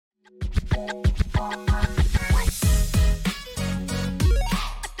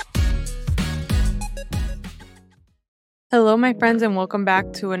Hello, my friends, and welcome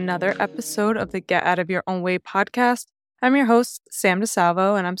back to another episode of the Get Out of Your Own Way podcast. I'm your host, Sam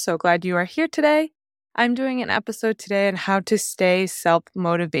DeSalvo, and I'm so glad you are here today. I'm doing an episode today on how to stay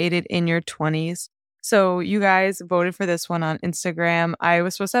self-motivated in your 20s. So you guys voted for this one on Instagram. I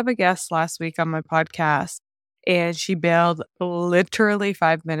was supposed to have a guest last week on my podcast, and she bailed literally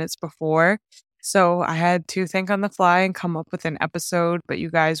 5 minutes before. So I had to think on the fly and come up with an episode, but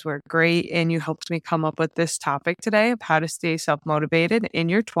you guys were great and you helped me come up with this topic today of how to stay self-motivated in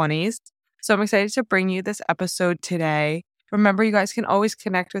your 20s. So I'm excited to bring you this episode today. Remember, you guys can always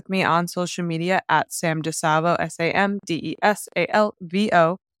connect with me on social media at Sam DeSalvo,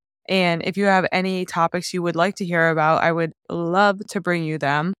 SamDesalvo. And if you have any topics you would like to hear about, I would love to bring you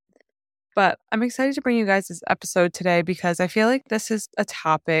them. But I'm excited to bring you guys this episode today because I feel like this is a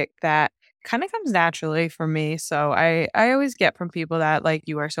topic that kind of comes naturally for me. So I always get from people that like,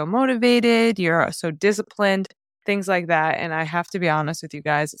 you are so motivated, you're so disciplined, things like that. And I have to be honest with you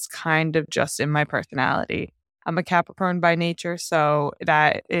guys, it's kind of just in my personality. I'm a Capricorn by nature, so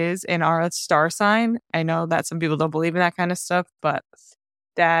that is in our star sign. I know that some people don't believe in that kind of stuff, but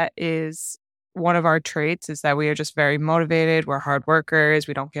that is one of our traits, is that we are just very motivated. We're hard workers.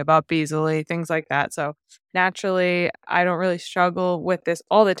 We don't give up easily, things like that. So naturally, I don't really struggle with this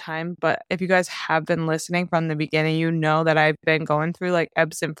all the time. But if you guys have been listening from the beginning, you know that I've been going through like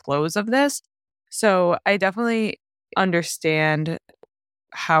ebbs and flows of this. So I definitely understand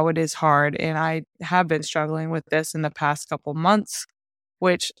how it is hard. And I have been struggling with this in the past couple months,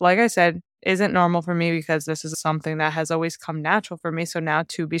 which, like I said, isn't normal for me because this is something that has always come natural for me. So now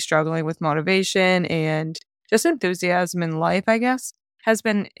to be struggling with motivation and just enthusiasm in life, I guess, has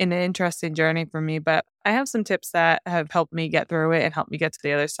been an interesting journey for me. But I have some tips that have helped me get through it and helped me get to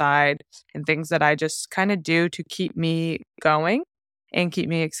the other side, and things that I just kind of do to keep me going and keep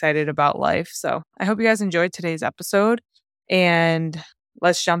me excited about life. So I hope you guys enjoyed today's episode, and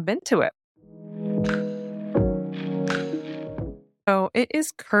let's jump into it. So it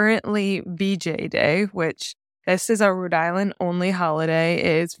is currently VJ Day, which this is a Rhode Island only holiday.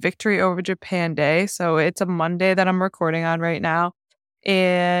 It is Victory Over Japan Day. So it's a Monday that I'm recording on right now.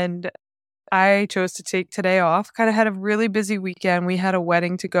 And I chose to take today off. Kind of had a really busy weekend. We had a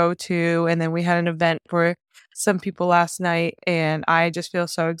wedding to go to, and then we had an event for some people last night. And I just feel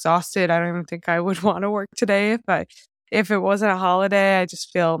so exhausted. I don't even think I would want to work today if it wasn't a holiday. I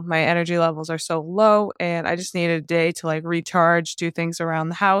just feel my energy levels are so low, and I just needed a day to like recharge, do things around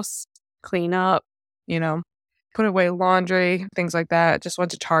the house, clean up, put away laundry, things like that. Just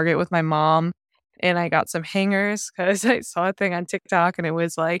went to Target with my mom, and I got some hangers because I saw a thing on TikTok and it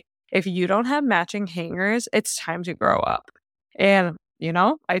was like, if you don't have matching hangers, it's time to grow up. And,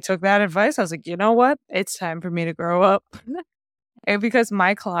 I took that advice. I was like, you know what? It's time for me to grow up. And because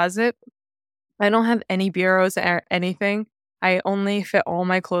my closet, I don't have any bureaus or anything. I only fit all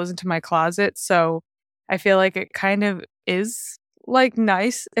my clothes into my closet. So I feel like it kind of is like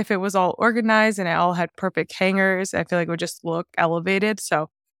nice if it was all organized and it all had perfect hangers. I feel like it would just look elevated. So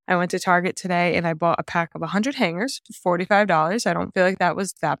I went to Target today and I bought a pack of 100 hangers for $45. I don't feel like that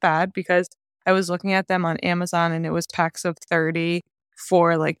was that bad because I was looking at them on Amazon and it was packs of 30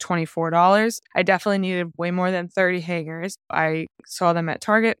 for like $24. I definitely needed way more than 30 hangers. I saw them at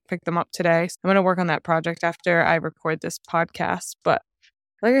Target, picked them up today. I'm going to work on that project after I record this podcast. But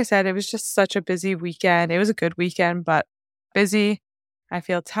like I said, it was just such a busy weekend. It was a good weekend, but busy. I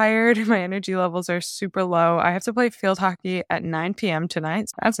feel tired. My energy levels are super low. I have to play field hockey at 9 p.m. tonight.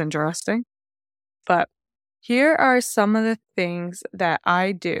 So that's interesting. But here are some of the things that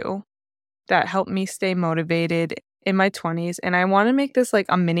I do that help me stay motivated in my 20s. And I want to make this like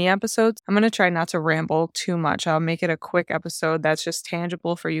a mini episode. I'm going to try not to ramble too much. I'll make it a quick episode that's just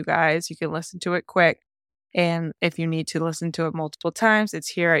tangible for you guys. You can listen to it quick. And if you need to listen to it multiple times, it's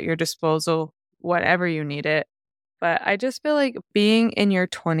here at your disposal, whatever you need it. But I just feel like being in your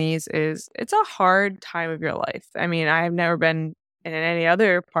 20s it's a hard time of your life. I mean, I've never been in any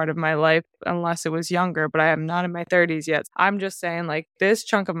other part of my life unless it was younger, but I am not in my 30s yet. I'm just saying, like, this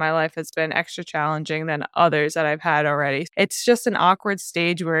chunk of my life has been extra challenging than others that I've had already. It's just an awkward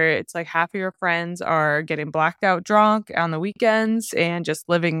stage where it's like half of your friends are getting blacked out drunk on the weekends and just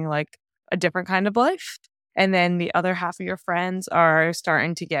living like a different kind of life. And then the other half of your friends are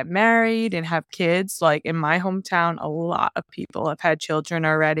starting to get married and have kids. Like in my hometown, a lot of people have had children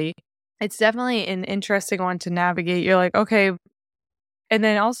already. It's definitely an interesting one to navigate. You're like, okay. And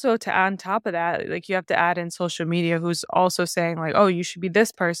then also to on top of that, like you have to add in social media who's also saying like, oh, you should be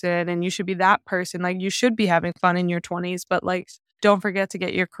this person and you should be that person. Like you should be having fun in your 20s. But like don't forget to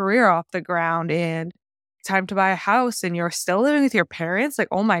get your career off the ground and time to buy a house and you're still living with your parents. Like,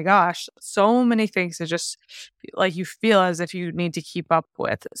 oh my gosh, so many things that just like you feel as if you need to keep up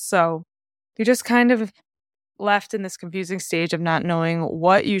with. So you're just kind of left in this confusing stage of not knowing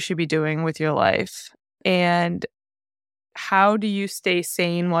what you should be doing with your life. And how do you stay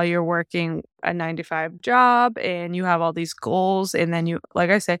sane while you're working a 9 to 5 job and you have all these goals? And then you, like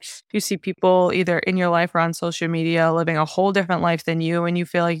I said, you see people either in your life or on social media living a whole different life than you, and you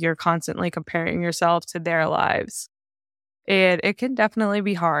feel like you're constantly comparing yourself to their lives. And it can definitely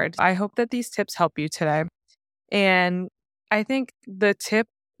be hard. I hope that these tips help you today. And I think the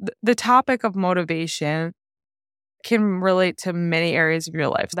topic of motivation can relate to many areas of your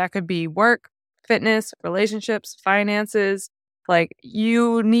life. That could be work, fitness, relationships, finances. Like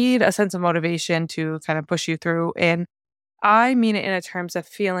you need a sense of motivation to kind of push you through. And I mean it in a terms of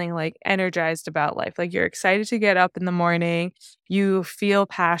feeling like energized about life. Like you're excited to get up in the morning. You feel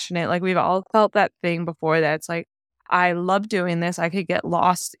passionate. Like we've all felt that thing before that it's like, I love doing this. I could get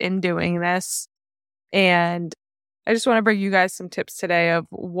lost in doing this. And I just want to bring you guys some tips today of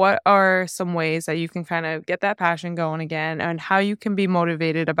what are some ways that you can kind of get that passion going again and how you can be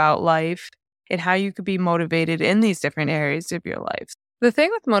motivated about life and how you could be motivated in these different areas of your life. The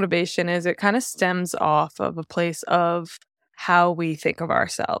thing with motivation is it kind of stems off of a place of how we think of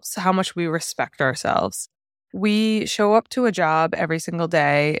ourselves, how much we respect ourselves. We show up to a job every single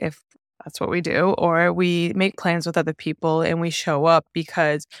day if that's what we do, or we make plans with other people and we show up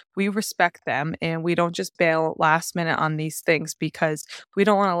because we respect them and we don't just bail last minute on these things because we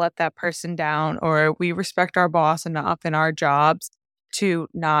don't want to let that person down, or we respect our boss enough in our jobs to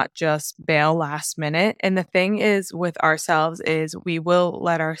not just bail last minute. And the thing is with ourselves is we will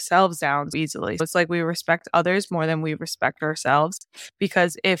let ourselves down easily. It's like we respect others more than we respect ourselves,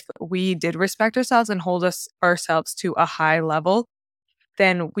 because if we did respect ourselves and hold ourselves to a high level,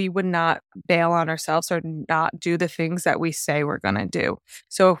 then we would not bail on ourselves or not do the things that we say we're going to do.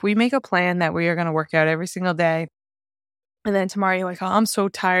 So if we make a plan that we are going to work out every single day, and then tomorrow you're like, oh, I'm so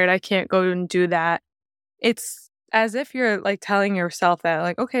tired, I can't go and do that. It's as if you're like telling yourself that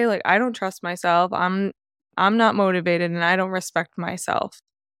like, okay, like I don't trust myself. I'm not motivated and I don't respect myself.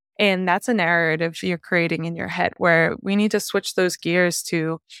 And that's a narrative you're creating in your head where we need to switch those gears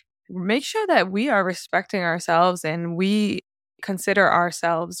to make sure that we are respecting ourselves and we consider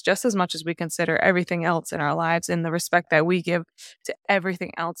ourselves just as much as we consider everything else in our lives and the respect that we give to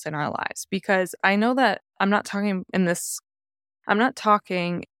everything else in our lives. Because I know that I'm not talking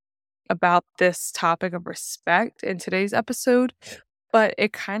about this topic of respect in today's episode, but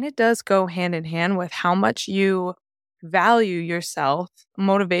it kind of does go hand in hand with how much you value yourself.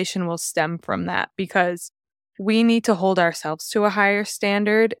 Motivation will stem from that because we need to hold ourselves to a higher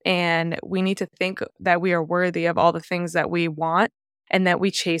standard and we need to think that we are worthy of all the things that we want and that we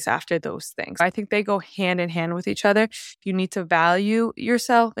chase after those things. I think they go hand in hand with each other. You need to value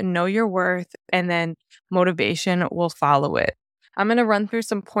yourself and know your worth, and then motivation will follow it. I'm going to run through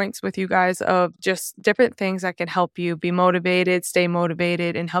some points with you guys of just different things that can help you be motivated, stay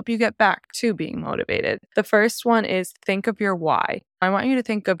motivated, and help you get back to being motivated. The first one is think of your why. I want you to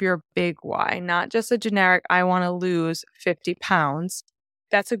think of your big why, not just a generic, I want to lose 50 pounds.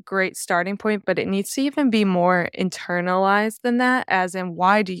 That's a great starting point, but it needs to even be more internalized than that, as in,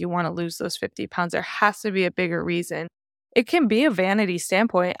 why do you want to lose those 50 pounds? There has to be a bigger reason. It can be a vanity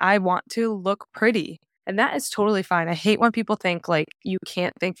standpoint. I want to look pretty. And that is totally fine. I hate when people think like you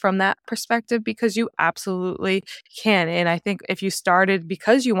can't think from that perspective, because you absolutely can. And I think if you started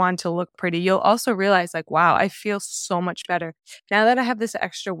because you want to look pretty, you'll also realize like, wow, I feel so much better. Now that I have this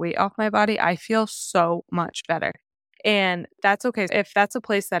extra weight off my body, I feel so much better. And that's okay. If that's a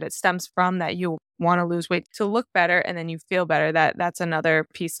place that it stems from, that you want to lose weight to look better and then you feel better, that's another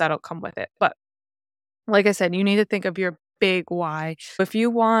piece that'll come with it. But like I said, you need to think of your big why. If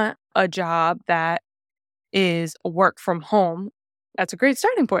you want a job that is work from home, that's a great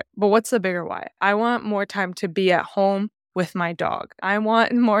starting point. But what's the bigger why? I want more time to be at home with my dog. I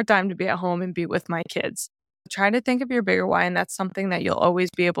want more time to be at home and be with my kids. Try to think of your bigger why, and that's something that you'll always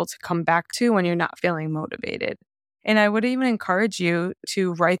be able to come back to when you're not feeling motivated. And I would even encourage you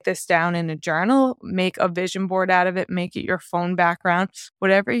to write this down in a journal, make a vision board out of it, make it your phone background,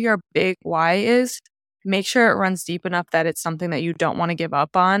 whatever your big why is. Make sure it runs deep enough that it's something that you don't want to give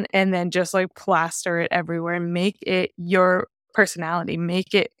up on, and then just like plaster it everywhere and make it your personality,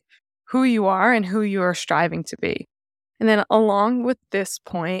 make it who you are and who you are striving to be. And then along with this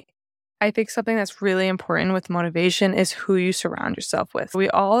point, I think something that's really important with motivation is who you surround yourself with. We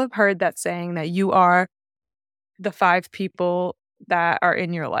all have heard that saying that you are the 5 people that are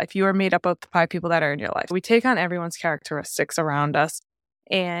in your life. You are made up of the 5 people that are in your life. We take on everyone's characteristics around us.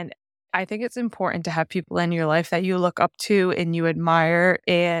 And I think it's important to have people in your life that you look up to and you admire,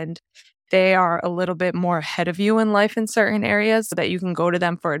 and they are a little bit more ahead of you in life in certain areas so that you can go to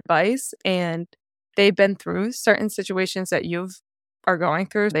them for advice. And they've been through certain situations that are going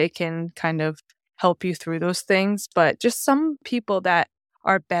through. They can kind of help you through those things. But just some people that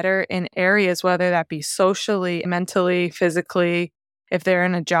are better in areas, whether that be socially, mentally, physically, if they're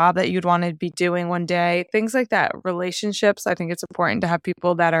in a job that you'd want to be doing one day, things like that. Relationships, I think it's important to have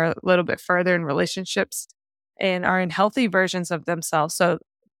people that are a little bit further in relationships and are in healthy versions of themselves. So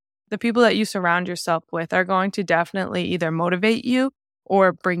the people that you surround yourself with are going to definitely either motivate you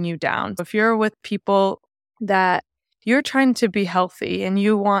or bring you down. If you're with people that you're trying to be healthy and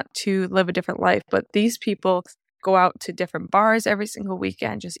you want to live a different life, but these people go out to different bars every single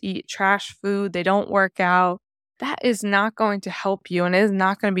weekend, just eat trash food, they don't work out, that is not going to help you and it is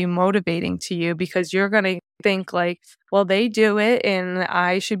not going to be motivating to you, because you're going to think like, well, they do it and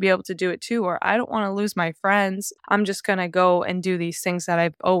I should be able to do it too, or I don't want to lose my friends. I'm just going to go and do these things that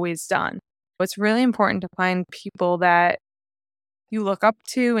I've always done. It's really important to find people that you look up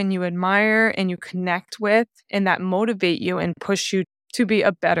to and you admire and you connect with and that motivate you and push you to be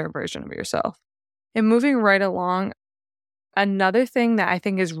a better version of yourself. And moving right along, another thing that I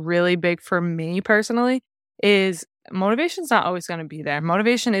think is really big for me personally is motivation's not always going to be there.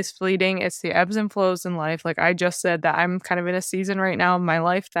 Motivation is fleeting. It's the ebbs and flows in life. Like I just said, that I'm kind of in a season right now in my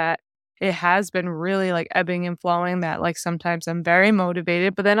life that it has been really like ebbing and flowing, that like sometimes I'm very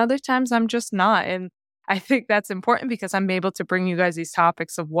motivated, but then other times I'm just not. And I think that's important because I'm able to bring you guys these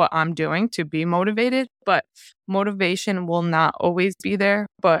topics of what I'm doing to be motivated, but motivation will not always be there.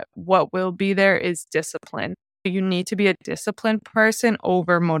 But what will be there is discipline. You need to be a disciplined person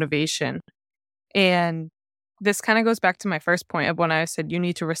over motivation. And this kind of goes back to my first point of when I said you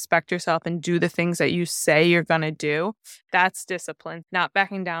need to respect yourself and do the things that you say you're going to do. That's discipline, not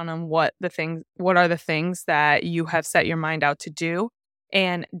backing down on what are the things that you have set your mind out to do.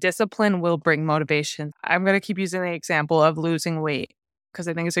 And discipline will bring motivation. I'm going to keep using the example of losing weight because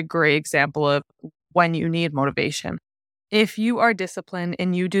I think it's a great example of when you need motivation. If you are disciplined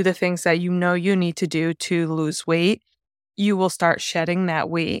and you do the things that you know you need to do to lose weight, you will start shedding that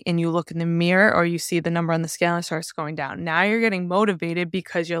weight and you look in the mirror or you see the number on the scale and it starts going down. Now you're getting motivated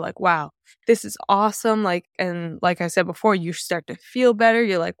because you're like, wow, this is awesome. And like I said before, you start to feel better.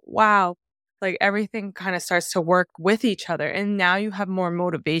 You're like, wow, like everything kind of starts to work with each other. And now you have more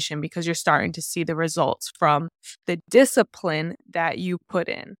motivation because you're starting to see the results from the discipline that you put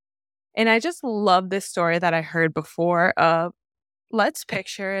in. And I just love this story that I heard before of, let's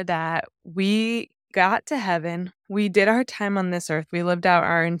picture that we got to heaven. We did our time on this earth. We lived out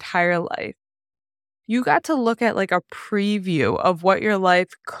our entire life. You got to look at like a preview of what your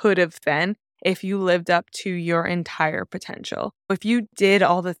life could have been if you lived up to your entire potential. If you did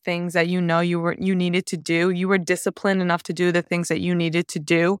all the things that you know you needed to do, you were disciplined enough to do the things that you needed to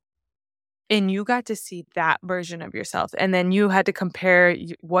do, and you got to see that version of yourself. And then you had to compare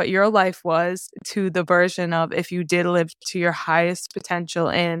what your life was to the version of if you did live to your highest potential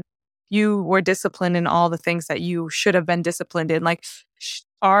and you were disciplined in all the things that you should have been disciplined in. Like,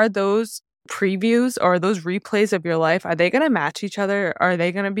 are those previews or those replays of your life, are they going to match each other? Or are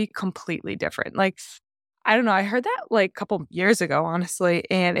they going to be completely different? Like, I don't know. I heard that like a couple years ago, honestly,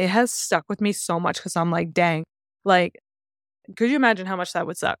 and it has stuck with me so much because I'm like, dang, like, could you imagine how much that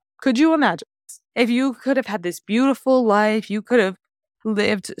would suck? Could you imagine if you could have had this beautiful life, you could have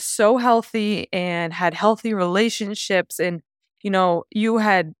lived so healthy and had healthy relationships and, you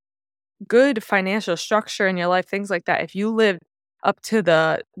had good financial structure in your life, things like that. If you lived up to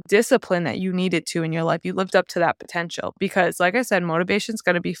the discipline that you needed to in your life, you lived up to that potential. Because like I said, motivation is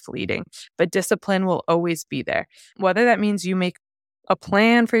going to be fleeting, but discipline will always be there. Whether that means you make a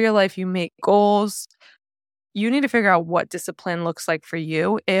plan for your life, you make goals, you need to figure out what discipline looks like for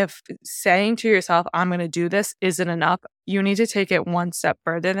you. If saying to yourself, I'm going to do this isn't enough, you need to take it one step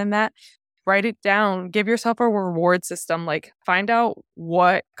further than that. Write it down. Give yourself a reward system. Like, find out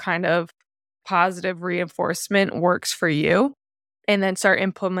what kind of positive reinforcement works for you and then start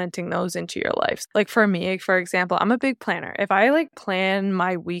implementing those into your life. Like for me, for example, I'm a big planner. If I like plan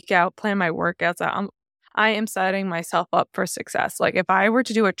my week out, plan my workouts out, I am setting myself up for success. Like if I were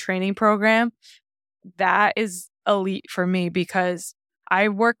to do a training program, that is elite for me because I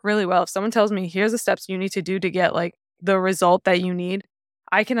work really well. If someone tells me, here's the steps you need to do to get like the result that you need,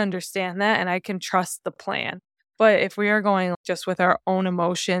 I can understand that and I can trust the plan. But if we are going just with our own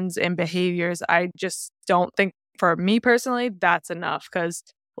emotions and behaviors, I just don't think, for me personally, that's enough. Because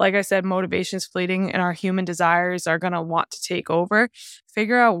like I said, motivation is fleeting and our human desires are going to want to take over.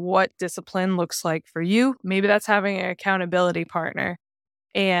 Figure out what discipline looks like for you. Maybe that's having an accountability partner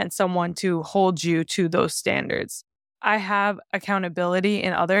and someone to hold you to those standards. I have accountability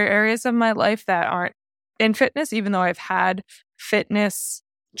in other areas of my life that aren't in fitness, even though I've had fitness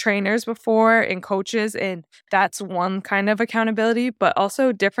trainers before and coaches, and that's one kind of accountability, but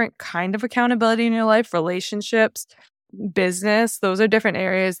also different kind of accountability in your life, relationships, business. Those are different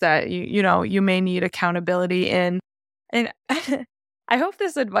areas that you may need accountability in. And I hope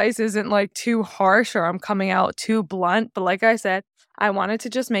this advice isn't like too harsh or I'm coming out too blunt, but like I said, I wanted to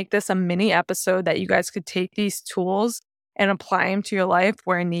just make this a mini episode that you guys could take these tools and apply them to your life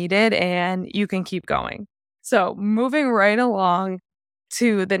where needed, and you can keep going. So moving right along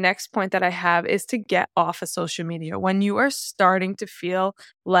to the next point that I have is to get off of social media. When you are starting to feel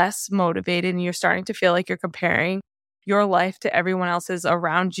less motivated and you're starting to feel like you're comparing your life to everyone else's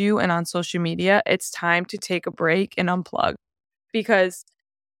around you and on social media, it's time to take a break and unplug, because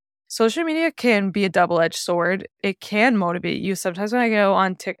social media can be a double-edged sword. It can motivate you. Sometimes when I go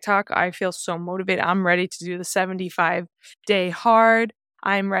on TikTok, I feel so motivated. I'm ready to do the 75-day hard.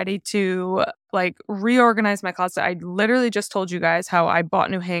 I'm ready to reorganize my closet. I literally just told you guys how I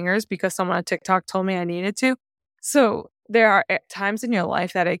bought new hangers because someone on TikTok told me I needed to. So there are times in your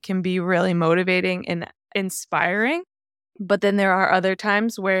life that it can be really motivating and inspiring. But then there are other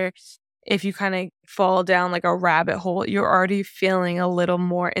times where if you kind of fall down like a rabbit hole, you're already feeling a little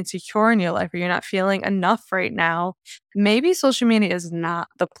more insecure in your life, or you're not feeling enough right now. Maybe social media is not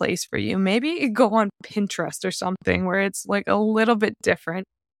the place for you. Maybe you go on Pinterest or something where it's like a little bit different.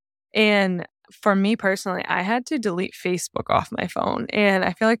 And for me personally, I had to delete Facebook off my phone. And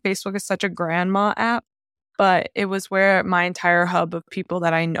I feel like Facebook is such a grandma app, but it was where my entire hub of people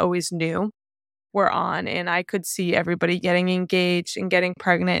that I always knew were on, and I could see everybody getting engaged and getting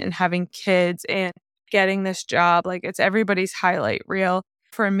pregnant and having kids and getting this job. Like, it's everybody's highlight reel.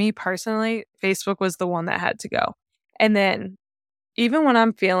 For me personally, Facebook was the one that had to go. And then even when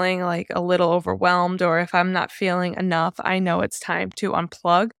I'm feeling like a little overwhelmed, or if I'm not feeling enough, I know it's time to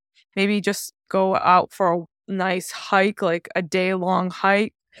unplug. Maybe just go out for a nice hike, like a day-long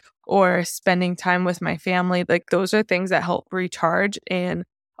hike, or spending time with my family. Like, those are things that help recharge. And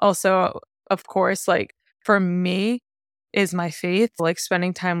also, of course, like for me is my faith, like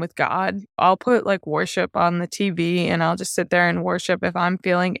spending time with God. I'll put like worship on the TV and I'll just sit there and worship if I'm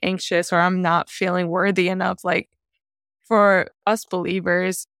feeling anxious or I'm not feeling worthy enough. Like, for us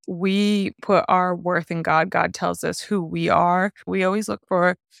believers, we put our worth in God. God tells us who we are. We always look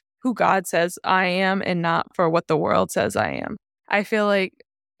for who God says I am and not for what the world says I am. I feel like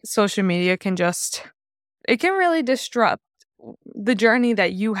social media it can really disrupt the journey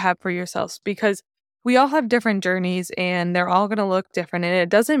that you have for yourselves, because we all have different journeys and they're all going to look different. And it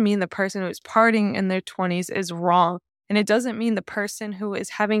doesn't mean the person who's partying in their 20s is wrong. And it doesn't mean the person who is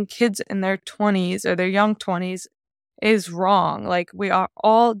having kids in their 20s or their young 20s is wrong. Like, we are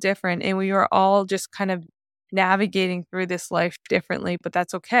all different and we are all just kind of navigating through this life differently, but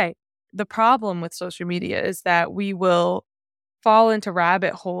that's okay. The problem with social media is that we will fall into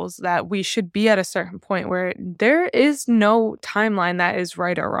rabbit holes that we should be at a certain point where there is no timeline that is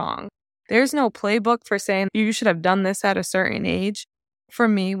right or wrong. There's no playbook for saying you should have done this at a certain age. For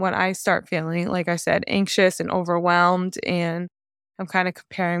me, when I start feeling, like I said, anxious and overwhelmed, and I'm kind of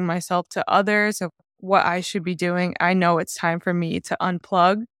comparing myself to others of what I should be doing, I know it's time for me to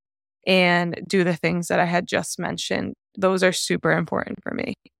unplug and do the things that I had just mentioned. Those are super important for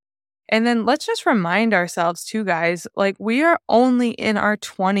me. And then let's just remind ourselves too, guys, like, we are only in our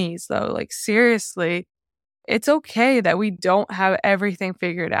 20s though. Like, seriously, it's okay that we don't have everything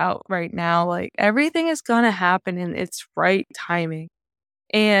figured out right now. Like, everything is going to happen in its right timing.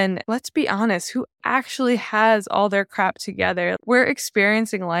 And let's be honest, who actually has all their crap together? We're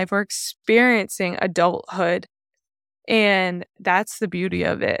experiencing life. We're experiencing adulthood. And that's the beauty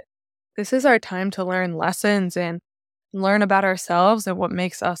of it. This is our time to learn lessons and learn about ourselves and what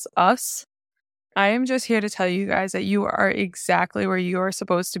makes us us. I am just here to tell you guys that you are exactly where you are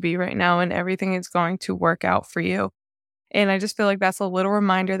supposed to be right now, and everything is going to work out for you. And I just feel like that's a little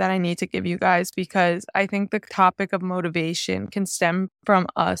reminder that I need to give you guys, because I think the topic of motivation can stem from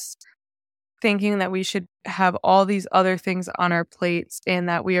us thinking that we should have all these other things on our plates and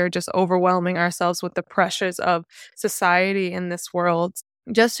that we are just overwhelming ourselves with the pressures of society in this world.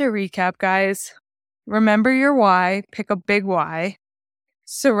 Just to recap, guys, remember your why, pick a big why,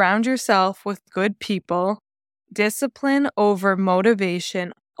 surround yourself with good people, discipline over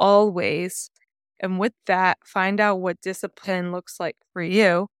motivation always. And with that, find out what discipline looks like for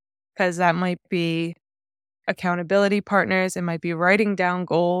you, because that might be accountability partners. It might be writing down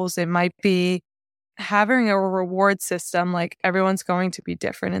goals. It might be having a reward system. Like everyone's going to be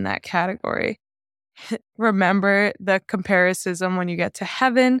different in that category. Remember the comparison when you get to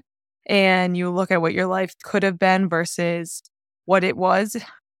heaven and you look at what your life could have been versus what it was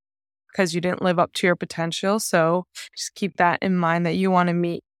because you didn't live up to your potential. So just keep that in mind that you want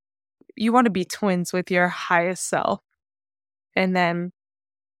to be twins with your highest self. And then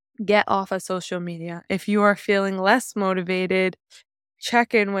get off of social media. If you are feeling less motivated,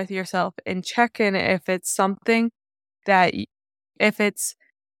 check in with yourself and check in if it's something that, if it's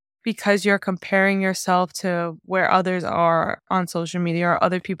because you're comparing yourself to where others are on social media or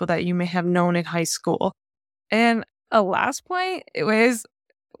other people that you may have known in high school. And a last point is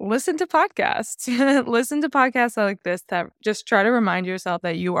listen to podcasts. Listen to podcasts like this that just try to remind yourself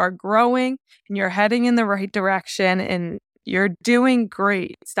that you are growing and you're heading in the right direction and you're doing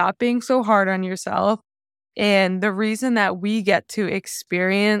great. Stop being so hard on yourself. And the reason that we get to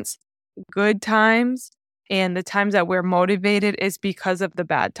experience good times and the times that we're motivated is because of the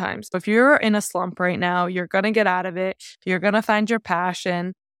bad times. If you're in a slump right now, you're going to get out of it. You're going to find your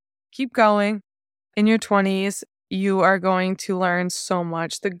passion. Keep going. In your 20s, you are going to learn so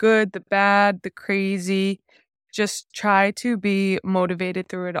much. The good, the bad, the crazy. Just try to be motivated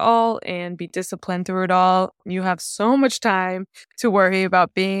through it all and be disciplined through it all. You have so much time to worry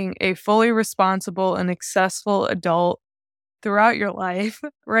about being a fully responsible and successful adult throughout your life.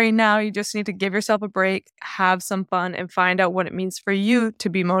 Right now, you just need to give yourself a break, have some fun, and find out what it means for you to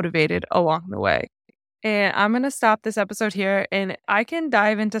be motivated along the way. And I'm going to stop this episode here and I can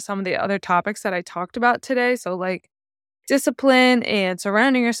dive into some of the other topics that I talked about today. So like discipline and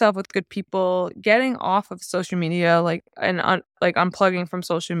surrounding yourself with good people, getting off of social media, unplugging from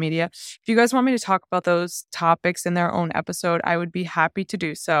social media. If you guys want me to talk about those topics in their own episode, I would be happy to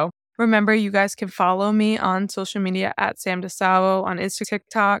do so. Remember, you guys can follow me on social media at Sam DeSalvo on Instagram,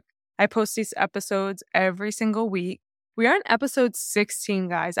 TikTok. I post these episodes every single week. We are on episode 16,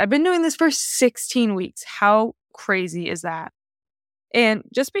 guys. I've been doing this for 16 weeks. How crazy is that? And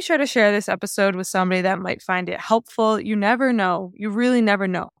just be sure to share this episode with somebody that might find it helpful. You never know. You really never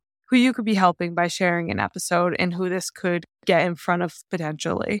know who you could be helping by sharing an episode and who this could get in front of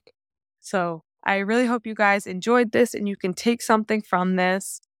potentially. So I really hope you guys enjoyed this and you can take something from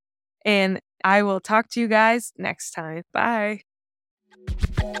this. And I will talk to you guys next time. Bye.